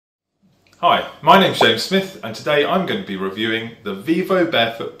Hi, my name's James Smith and today I'm going to be reviewing the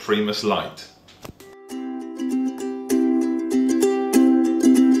Vivobarefoot Primus Lite.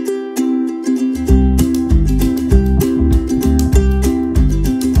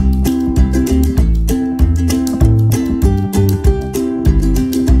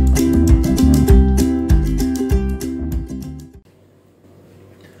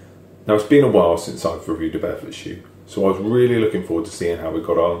 Now it's been a while since I've reviewed a barefoot shoe, so I was really looking forward to seeing how it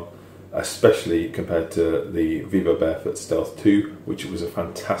got on, especially compared to the Vivobarefoot Stealth 2, which was a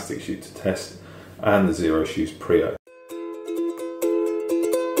fantastic shoe to test, and the Zero Shoes Prio.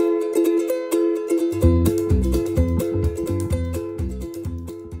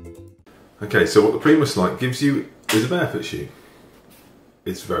 Okay, so what the Primus Lite gives you is a barefoot shoe.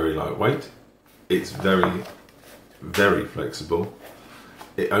 It's very lightweight, it's very flexible.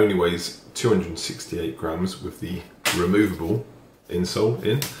 It only weighs 268 grams with the removable insole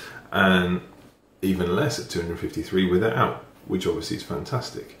in, and even less at 253 without, which obviously is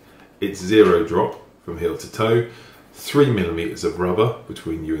fantastic. It's zero drop from heel to toe, 3mm of rubber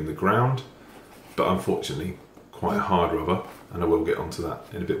between you and the ground, but unfortunately quite a hard rubber, and I will get onto that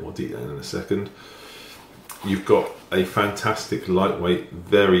in a bit more detail in a second. You've got a fantastic lightweight,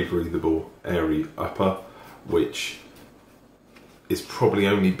 very breathable, airy upper, which is probably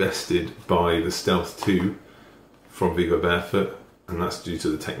only bested by the Stealth 2 from Vivobarefoot, and that's due to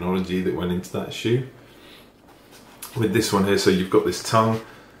the technology that went into that shoe. With this one here, so you've got this tongue,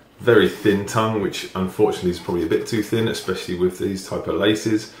 very thin tongue, which unfortunately is probably a bit too thin, especially with these type of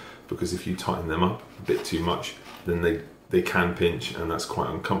laces, because if you tighten them up a bit too much, then they can pinch, and that's quite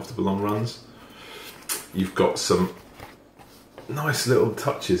uncomfortable on runs. You've got some nice little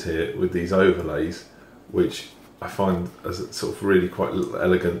touches here with these overlays, which I find as sort of really quite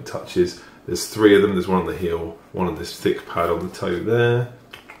elegant touches. There's three of them. There's one on the heel, one on this thick pad on the toe there,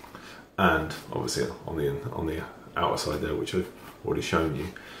 and obviously on the outer side there, which I've already shown you.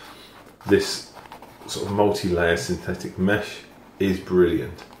 This sort of multi-layer synthetic mesh is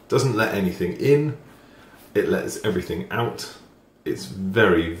brilliant. Doesn't let anything in, it lets everything out. It's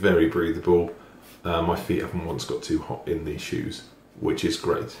very breathable. My feet haven't once got too hot in these shoes, which is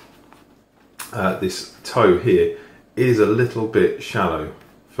great. This toe here is a little bit shallow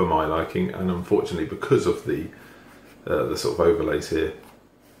for my liking, and unfortunately because of the sort of overlays here,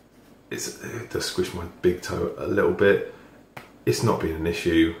 it does squish my big toe a little bit. It's not been an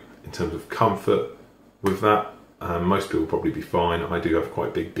issue in terms of comfort with that. Most people will probably be fine. I do have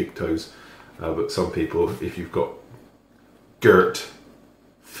quite big toes, but some people, if you've got girt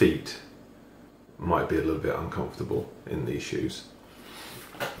feet, might be a little bit uncomfortable in these shoes.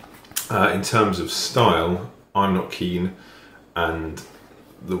 In terms of style, I'm not keen, and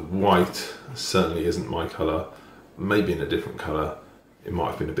the white certainly isn't my colour. Maybe in a different colour it might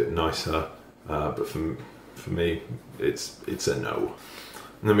have been a bit nicer, but for me it's a no.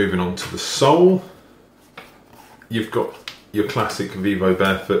 And then moving on to the sole, you've got your classic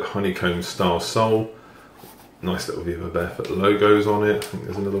Vivobarefoot honeycomb style sole. Nice little Vivobarefoot logos on it. I think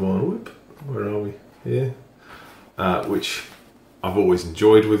there's another one. Whoop, where are we? Here. Which I've always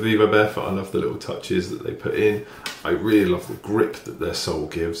enjoyed with Vivobarefoot. I love the little touches that they put in. I really love the grip that their sole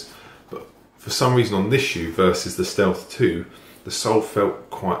gives. But for some reason on this shoe versus the Stealth 2, the sole felt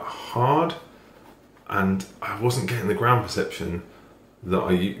quite hard, and I wasn't getting the ground perception that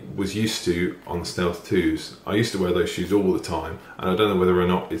I was used to on the Stealth 2s. I used to wear those shoes all the time, and I don't know whether or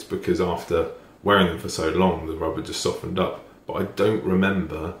not it's because after wearing them for so long the rubber just softened up, but I don't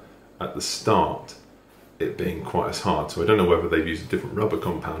remember at the start it being quite as hard. So I don't know whether they've used a different rubber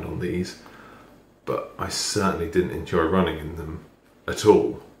compound on these, but I certainly didn't enjoy running in them at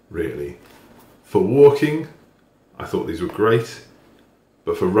all, really. For walking, I thought these were great,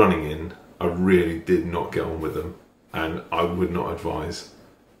 but for running in, I really did not get on with them, and I would not advise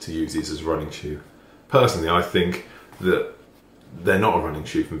to use these as a running shoe. Personally, I think that they're not a running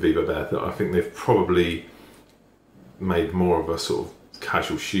shoe from Vivobarefoot. I think they've probably made more of a sort of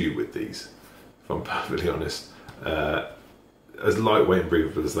casual shoe with these, if I'm perfectly honest. As lightweight and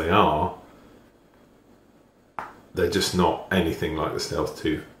breathable as they are, they're just not anything like the Stealth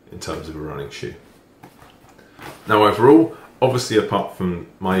 2 in terms of a running shoe. Now overall, obviously apart from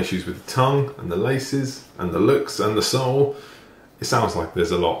my issues with the tongue and the laces and the looks and the sole, it sounds like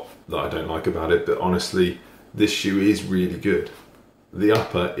there's a lot that I don't like about it, but honestly this shoe is really good. The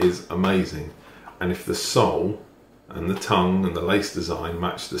upper is amazing, and if the sole and the tongue and the lace design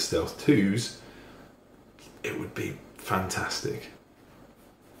match the Stealth 2s, it would be fantastic.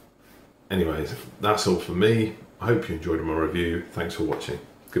 Anyways, that's all for me. I hope you enjoyed my review. Thanks for watching.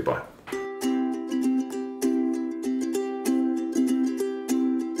 Goodbye.